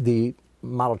the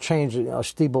model change. A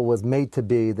shtibel was made to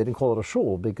be. They didn't call it a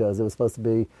shul because it was supposed to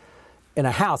be in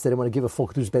a house. They didn't want to give a full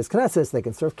Kedush-based Knesset. They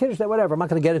can serve Kiddush, whatever. I'm not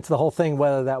going to get into the whole thing,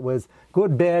 whether that was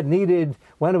good, bad, needed,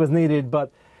 when it was needed.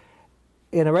 But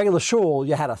in a regular shul,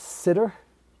 you had a sitter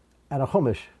and a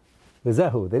chumash.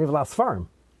 V'zehu. They didn't even allow sfarim.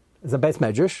 It's a Beis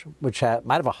Medrash, which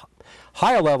might have a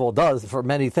higher level, does for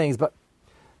many things, but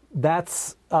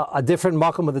that's a different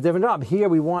makom with a different job. Here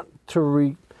we want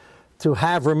to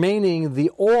have remaining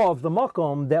the awe of the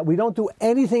makom that we don't do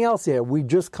anything else here. We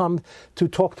just come to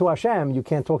talk to Hashem. You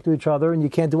can't talk to each other and you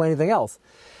can't do anything else.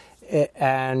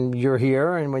 And you're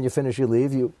here, and when you finish, you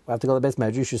leave. You have to go to the Beis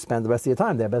Medrash. You should spend the rest of your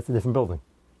time there. But it's a different building.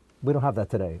 We don't have that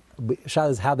today. Shah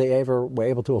is how they ever were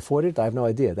able to afford it. I have no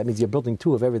idea. That means you're building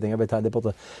two of everything every time they built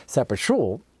a separate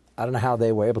shul. I don't know how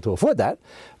they were able to afford that,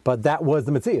 but that was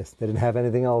the Metzias. They didn't have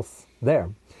anything else there.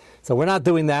 So we're not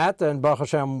doing that, and Baruch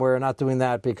Hashem, we're not doing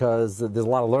that because there's a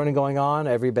lot of learning going on.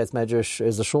 Every Beis Medrash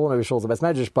is a shul, and every shul is a Beis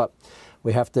Medrash, but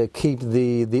we have to keep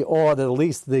the awe that at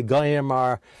least the Goyim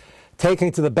are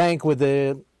taking to the bank with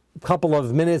the couple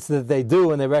of minutes that they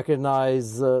do, and they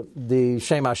recognize the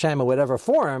Shem Hashem in whatever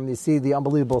form. You see the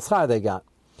unbelievable schar they got.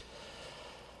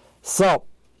 So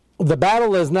the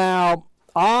battle is now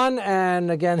on, and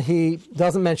again, he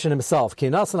doesn't mention himself. Ki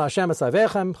nasan Hashem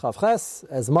esavechem chavches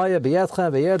ezmaya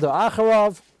biyetchem v'yerdo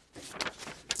acharav.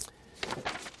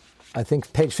 I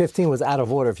think page 15 was out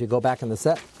of order. If you go back in the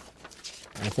set,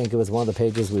 I think it was one of the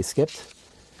pages we skipped.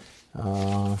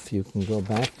 If you can go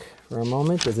back for a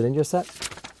moment, is it in your set?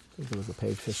 I think there was a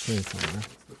page 15 somewhere.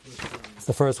 It's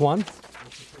the first one.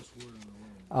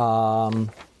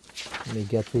 Let me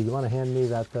get you want to hand me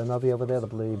that Navi over there, the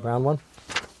brown one?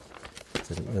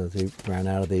 Ran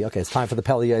out of the. Okay, it's time for the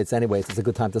Pele Yates anyway, so it's a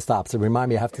good time to stop. So remind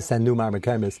me, I have to send new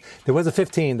Marmakamis. There was a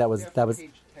 15 that was. Page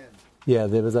 10. Yeah,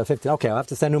 there was a 15. Okay, I'll have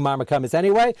to send new Marmakamis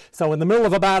anyway. So in the middle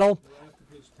of a battle,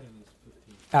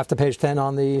 after page 10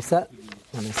 on the set.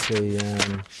 Let me see.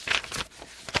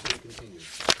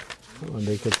 Let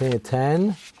me continue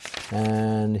 10.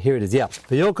 And here it is. Yeah.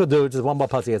 The Yokadu, just one more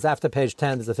pasuk. It's after page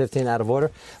 10. There's a 15 out of order.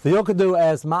 The Yokadu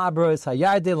as Ma'abros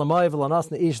Hayardi Lamoiv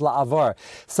Lanosna Ish La'avar.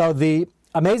 So the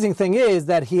amazing thing is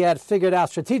that he had figured out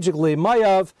strategically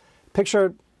Mayav,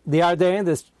 picture the Yarden,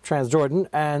 this Transjordan,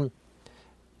 and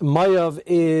Mayav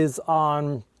is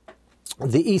on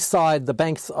the east side, the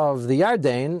banks of the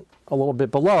Yarden, a little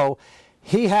bit below.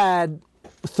 He had,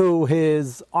 through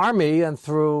his army and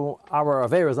through our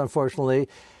Averas, unfortunately,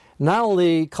 not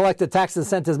only collected taxes and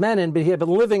sent his men in, but he had been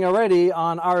living already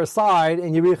on our side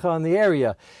in Yericho in the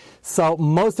area. So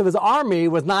most of his army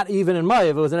was not even in Mayav,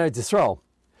 it was in Eretz Yisrael.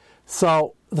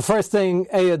 So the first thing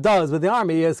Aya does with the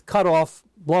army is cut off,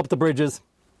 blow up the bridges,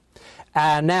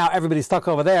 and now everybody's stuck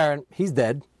over there, and he's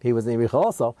dead. He was in Yericho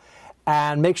also.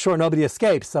 And make sure nobody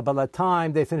escapes. So by the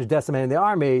time they finish decimating the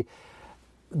army,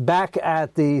 back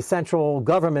at the central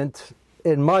government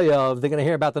in Mayav, they're going to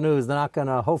hear about the news. They're not going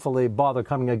to hopefully bother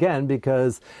coming again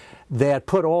because they had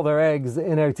put all their eggs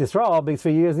in Eretz Yisrael because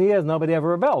for years and years nobody ever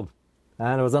rebelled.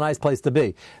 and it was a nice place to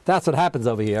be. That's what happens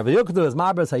over here.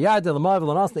 Rashi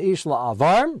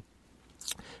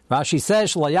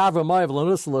says, el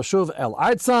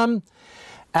artzam,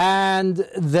 and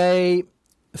they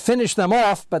finish them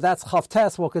off, but that's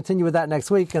Chavtes. We'll continue with that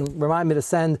next week, and remind me to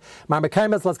send my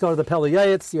Mekaymet. Let's go to the Pele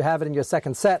Yayitz. You have it in your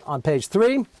second set on page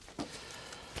 3.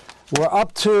 We're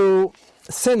up to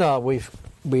Sinna. We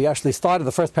actually started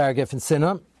the first paragraph in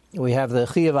Sinna. We have the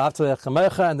Chiyav Avtei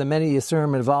Chamecha and the many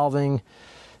Yisurim involving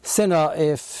Sinna.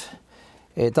 If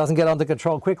it doesn't get under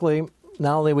control quickly,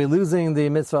 not only are we losing the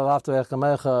mitzvah of Avtei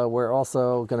Chamecha, we're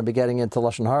also going to be getting into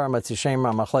Lashon Hara, Metzi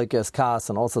Shema, Machlokes, Kas,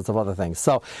 and all sorts of other things.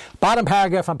 So, bottom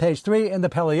paragraph on page 3 in the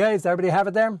Pele Yayitz. Everybody have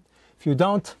it there? If you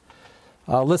don't,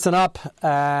 listen up,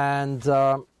 and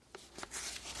I'm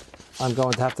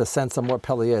going to have to send some more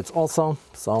Pele Yayitz also.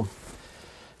 So,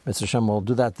 Mr. Shem will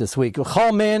do that this week.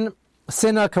 Chol min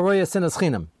Sinna karoya sinas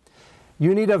chinam.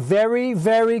 You need a very,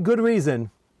 very good reason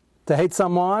to hate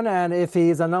someone, and if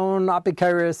he's a known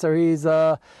apikaris or he's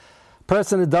a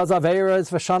person who does aveiras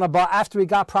for shana ba, after he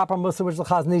got proper musa, which the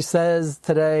Chazon Ish says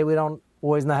today we don't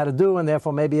always know how to do, and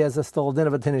therefore maybe he has a still din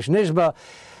of a tinish nishba.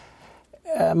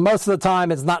 Most of the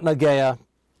time it's not nageya,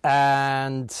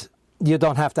 and you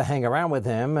don't have to hang around with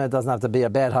him. It doesn't have to be a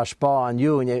bad hashpa on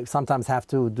you, and you sometimes have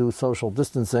to do social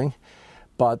distancing.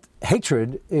 But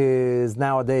hatred is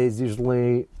nowadays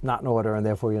usually not in order, and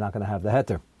therefore you're not going to have the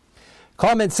heter.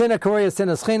 And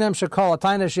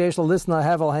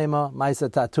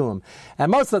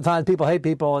most of the time people hate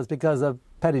people is because of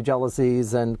petty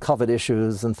jealousies and covet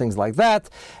issues and things like that.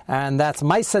 And that's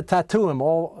maisa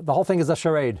tatuim. The whole thing is a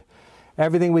charade.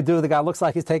 Everything we do, the guy looks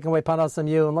like he's taking away panos from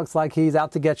you and looks like he's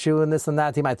out to get you and this and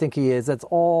that. He might think he is. It's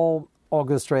all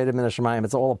orchestrated min hashamayim.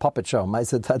 It's all a puppet show.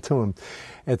 Maisa tatuim.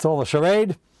 It's all a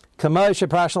charade. Kamei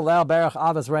sheprashal el berach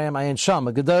avas reim ayin sham.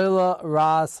 Gedola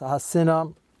ras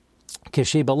hasina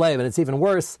kishi belev. And it's even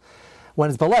worse when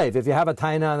it's belev. If you have a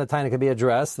taina and the taina can be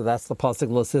addressed, so that's the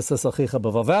pasuk l'sisa sachicha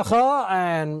b'vavecha,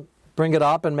 and bring it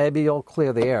up and maybe you'll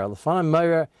clear the air. L'fanam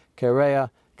meir kereya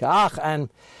ka'ach. And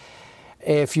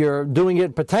if you're doing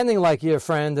it pretending like you're a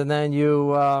friend and then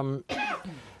you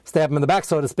stab him in the back,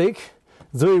 so to speak,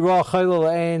 zui ro chaylo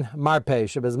le'ein marpei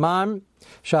shebizman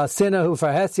sha'asina hu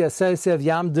farhesia sesev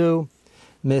yamdu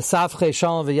misafche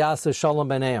shalom v'yasu shalom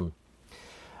b'neim.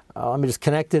 Let me just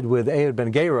connect it with Ehud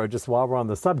Ben Gera just while we're on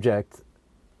the subject.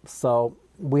 So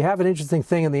we have an interesting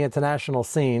thing in the international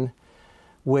scene,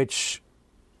 which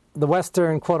the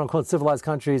Western, quote-unquote, civilized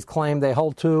countries claim they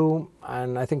hold to,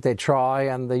 and I think they try,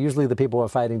 and usually the people who are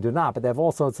fighting do not, but they have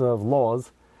all sorts of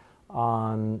laws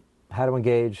on how to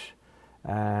engage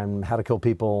and how to kill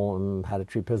people and how to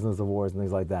treat prisoners of war and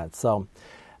things like that. So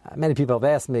many people have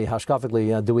asked me,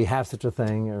 hashkafically, do we have such a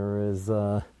thing, or is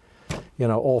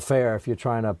all fair if you're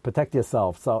trying to protect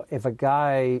yourself? So if a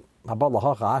guy,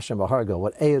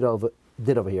 what Ehud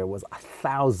did over here was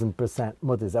 1,000%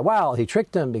 mutter. He said, well, he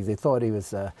tricked him because he thought he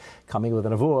was coming with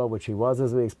an avur, which he was,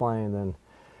 as we explained, and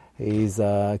he's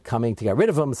coming to get rid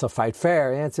of him, so fight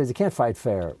fair. The answer is you can't fight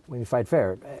fair. When you fight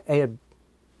fair, Ehud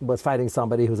was fighting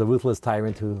somebody who was a ruthless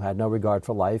tyrant who had no regard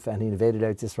for life, and he invaded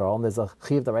Eretz Yisrael, and there's a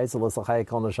chiv of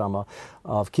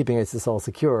keeping Eretz Yisrael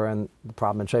secure, and the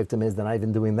problem in Shoftim is they're not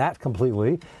even doing that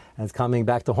completely, and it's coming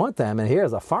back to haunt them, and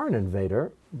here's a foreign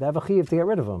invader, they have a chiv to get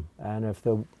rid of him, and if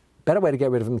the better way to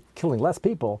get rid of him, killing less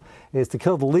people, is to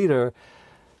kill the leader.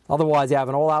 Otherwise, you have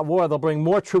an all-out war, they'll bring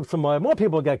more troops from more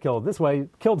people will get killed. This way,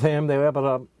 killed him, they were able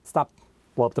to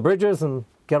blow up the bridges, and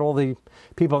get all the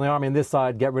people in the army on this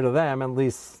side, get rid of them, and at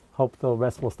least hope the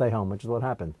rest will stay home, which is what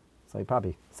happened. So he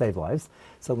probably saved lives,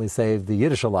 certainly saved the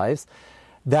Yiddish lives.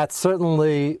 That's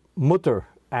certainly mutter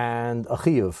and a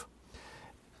chiyuv.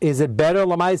 Is it better,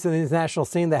 Lamais, in the international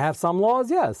scene to have some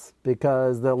laws? Yes,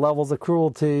 because the levels of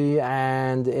cruelty,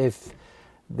 and if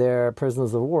they're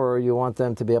prisoners of war, you want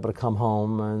them to be able to come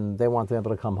home, and they want to be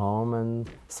able to come home, and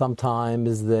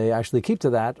sometimes they actually keep to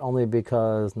that only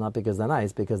because, not because they're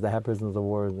nice, because they have prisoners of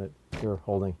war that you're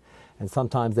holding, and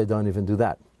sometimes they don't even do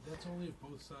that. That's only if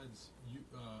both sides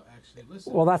actually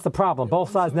listen. Well, that's the problem.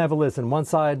 Both sides never listen. One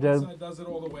side does it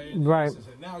all the way, and right. Says,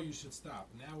 now you should stop.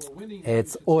 Now we're winning.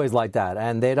 It's always like that,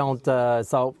 and they don't.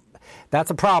 So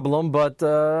that's a problem. But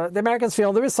the Americans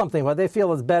feel there is something. What they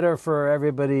feel is better for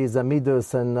everybody's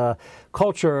midus and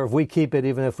culture if we keep it,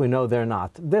 even if we know they're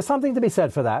not. There's something to be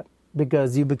said for that,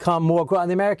 because you become more. And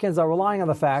the Americans are relying on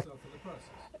the fact.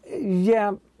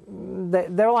 Yeah.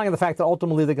 They're relying on the fact that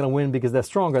ultimately they're going to win because they're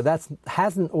stronger. That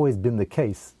hasn't always been the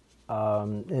case.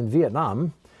 In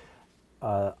Vietnam,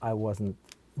 I wasn't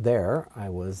there. I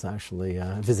was actually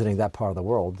visiting that part of the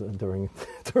world during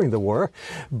the war.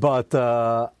 But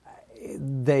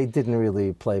they didn't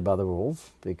really play by the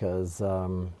rules because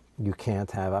you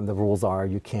can't have. The rules are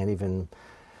you can't even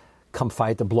come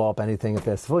fight to blow up anything if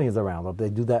there's civilians around. They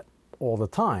do that all the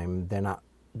time.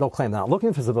 They'll claim they're not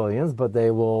looking for civilians, but they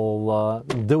will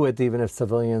do it even if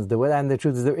civilians do it. And the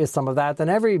truth is there is some of that in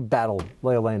every battle,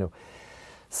 le'aleinu.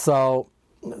 So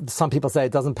some people say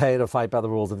it doesn't pay to fight by the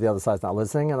rules if the other side's not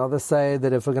listening, and others say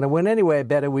that if we're going to win anyway,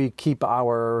 better we keep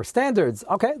our standards.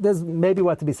 Okay, there's maybe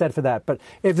what to be said for that. But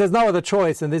if there's no other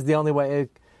choice, and this is the only way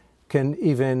it can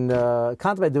even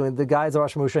contemplate doing, the guy's a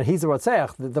Rosh Hashanah, he's a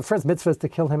Rotzeach, the first mitzvah is to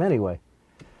kill him anyway.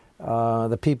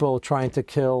 The people trying to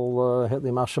kill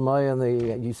Hitler Mashamay,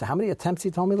 and you said, how many attempts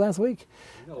you told me last week?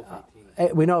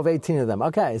 We know of 18 of them.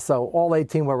 Okay, so all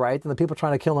 18 were right, and the people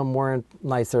trying to kill him weren't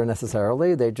nicer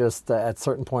necessarily. They just, at a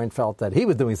certain point, felt that he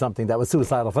was doing something that was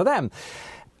suicidal for them.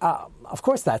 Of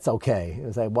course, that's okay.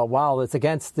 You say, well, while it's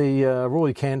against the rule,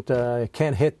 you can't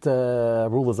hit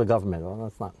rulers of government.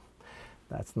 Well,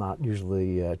 that's not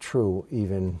usually true,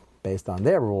 even based on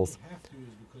their rules. You have to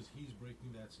is because he's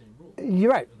breaking that same rule.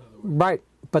 You're right. Right,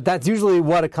 but that's usually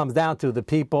what it comes down to. The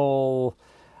people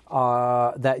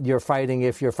that you're fighting,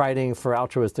 if you're fighting for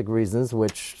altruistic reasons,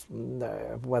 which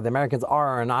whether Americans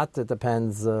are or not, it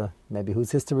depends maybe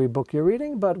whose history book you're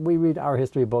reading, but we read our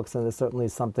history books, and there's certainly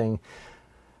something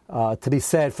to be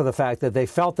said for the fact that they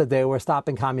felt that they were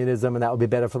stopping communism and that would be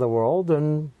better for the world,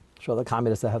 and sure, the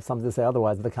communists have something to say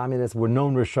otherwise. The communists were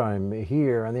known Rishonim.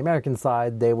 Here on the American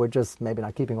side, they were just maybe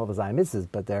not keeping all the Zionists,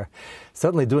 but they're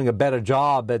certainly doing a better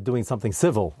job at doing something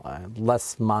civil,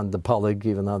 less man de polig,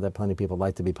 even though there are plenty of people who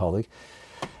like to be polig.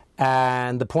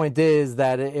 And the point is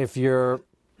that if you're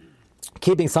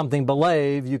keeping something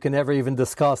believed, you can never even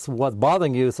discuss what's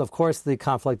bothering you. So, of course, the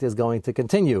conflict is going to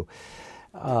continue,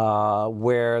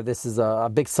 where this is a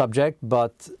big subject,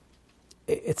 but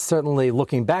it's certainly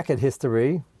looking back at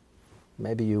history.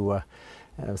 Maybe you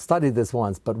studied this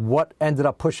once, but what ended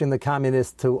up pushing the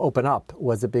communists to open up?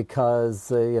 Was it because,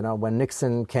 when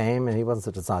Nixon came, and he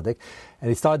wasn't such a tzaddik, and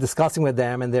he started discussing with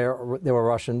them, and they were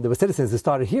Russian, there were citizens who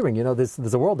started hearing,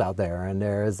 there's a world out there, and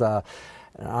there's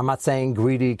I'm not saying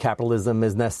greedy capitalism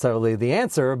is necessarily the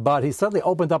answer, but he certainly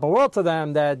opened up a world to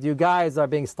them that you guys are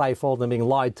being stifled and being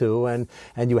lied to, and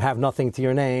you have nothing to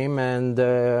your name, and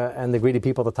the greedy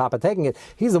people at the top are taking it.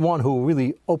 He's the one who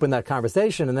really opened that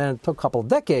conversation, and then it took a couple of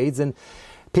decades, and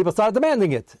people started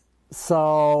demanding it.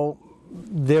 So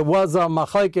there was a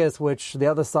machlokes which the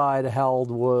other side held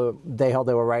they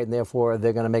were right, and therefore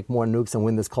they're going to make more nukes and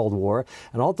win this Cold War.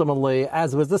 And ultimately,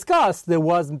 as was discussed, there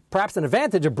was perhaps an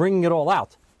advantage of bringing it all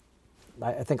out.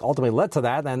 I think ultimately led to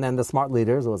that, and then the smart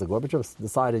leaders, it was Gorbachev,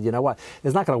 decided, you know what,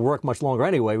 it's not going to work much longer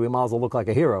anyway, we might as well look like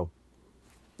a hero.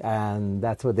 And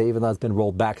that's what even though it's been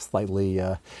rolled back slightly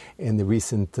in the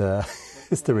recent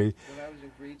history. When I was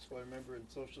in grade school, I remember in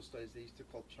social studies they used to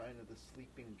call China the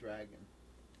sleeping dragon.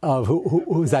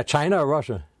 Who's that? China or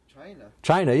Russia?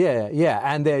 China, yeah,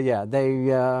 and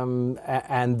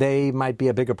they might be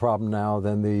a bigger problem now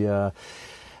than the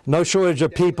no shortage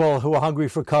of people who are hungry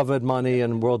for covered money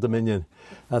and world dominion.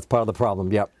 That's part of the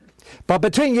problem. Yep. But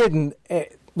between Yidden,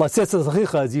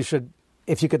 you should,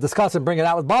 if you could discuss and bring it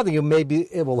out with bothering you, maybe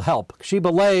it will help. She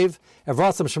believe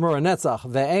evrasam shemur netzach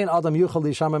ve'ein adam yuchal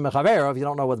lishamar mechaver. If you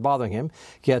don't know what's bothering him,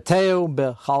 kiateu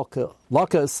bechalka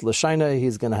lakas l'shayna.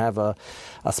 He's going to have a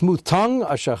smooth tongue.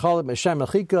 Asher chalet meshem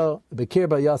mechika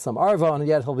bekirba yasam arva, and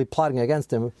yet he'll be plotting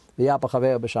against him. V'yapa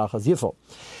chaver b'shachas yifo.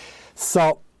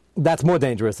 So that's more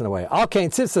dangerous in a way. Alkein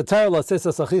tzivsa terla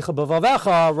tzivsa sachicha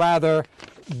b'vavecha. Rather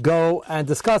go and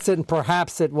discuss it, and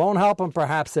perhaps it won't help, and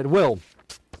perhaps it will.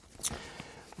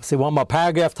 See one more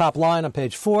paragraph, top line on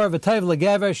page 4. V'tayv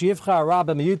legever sheyivcha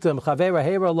rabba miyutim chavera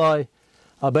heira loy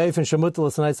abeifin shemutel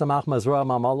l'snei samach mazra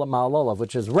ma'alolav,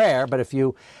 which is rare, but if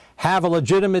you have a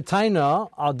legitimate taina,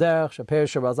 al derech sheper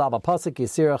sherazal b'pasik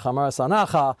yisira chamar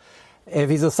sanacha, if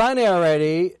he's a sinai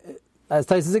already, as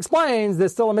Taisus explains,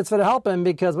 there's still a mitzvah to help him,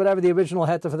 because whatever the original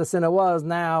heta for the sinner was,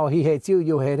 now he hates you,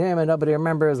 you hate him, and nobody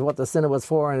remembers what the sinner was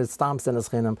for, and it stomps in his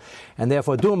chinam. And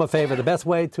therefore, do him a favor. The best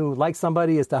way to like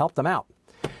somebody is to help them out.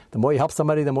 The more you help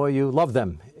somebody, the more you love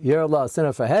them. Yerla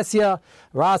sinner for Hesia.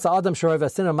 Rasa Adam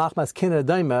Shoreva sinner machmas kina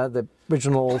daima. The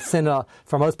original sinner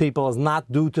for most people is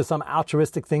not due to some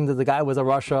altruistic thing that the guy was a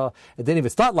Russia. It didn't even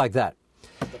start like that.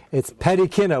 It's petty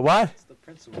kina. What?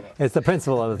 It's the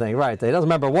principle of the thing, right? He doesn't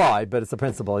remember why, but it's the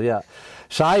principle, yeah.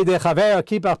 Shai de chaver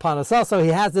kipach panasa. So he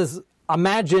has this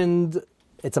imagined,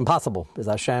 it's impossible. Is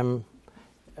Hashem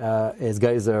is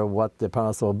geyser what the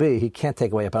parnasa will be. He can't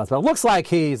take away a parnasa. But it looks like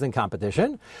he's in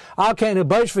competition. He doesn't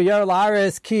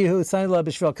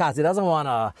want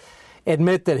to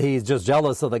admit that he's just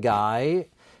jealous of the guy.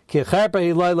 Because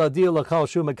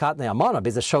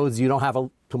it shows you don't have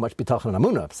too much bitachon and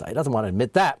amunah. So he doesn't want to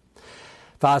admit that.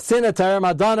 So then he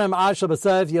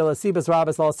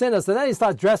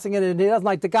starts dressing it, and he doesn't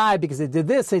like the guy because he did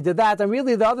this, he did that, and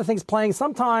really the other thing's playing.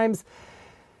 Sometimes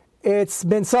it's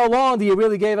been so long that you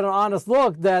really gave it an honest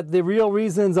look that the real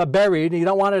reasons are buried, and you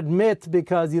don't want to admit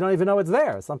because you don't even know it's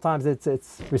there. Sometimes it's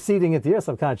receding into your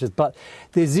subconscious, but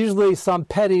there's usually some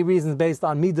petty reasons based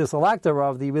on midas elector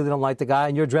of that you really don't like the guy,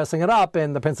 and you're dressing it up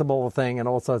in the principal thing and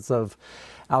all sorts of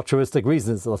altruistic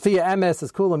reasons. Lafia emes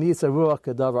is kulam yisa ruach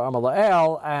kedavar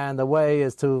amal, and the way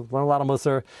is to learn a lot of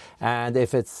musar, and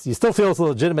if you still feel it's a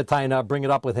legitimate taina, bring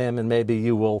it up with him, and maybe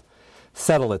you will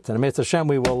settle it. And Amidst Hashem,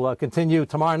 we will continue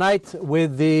tomorrow night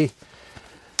with the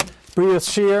Brias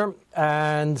Shir,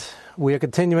 and we are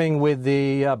continuing with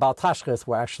the Baal Tashchis.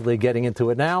 We're actually getting into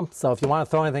it now. So if you want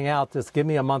to throw anything out, just give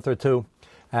me a month or two,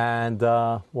 and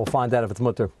we'll find out if it's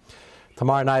mutter.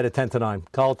 Tomorrow night at 10 to 9.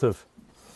 Kol Tov.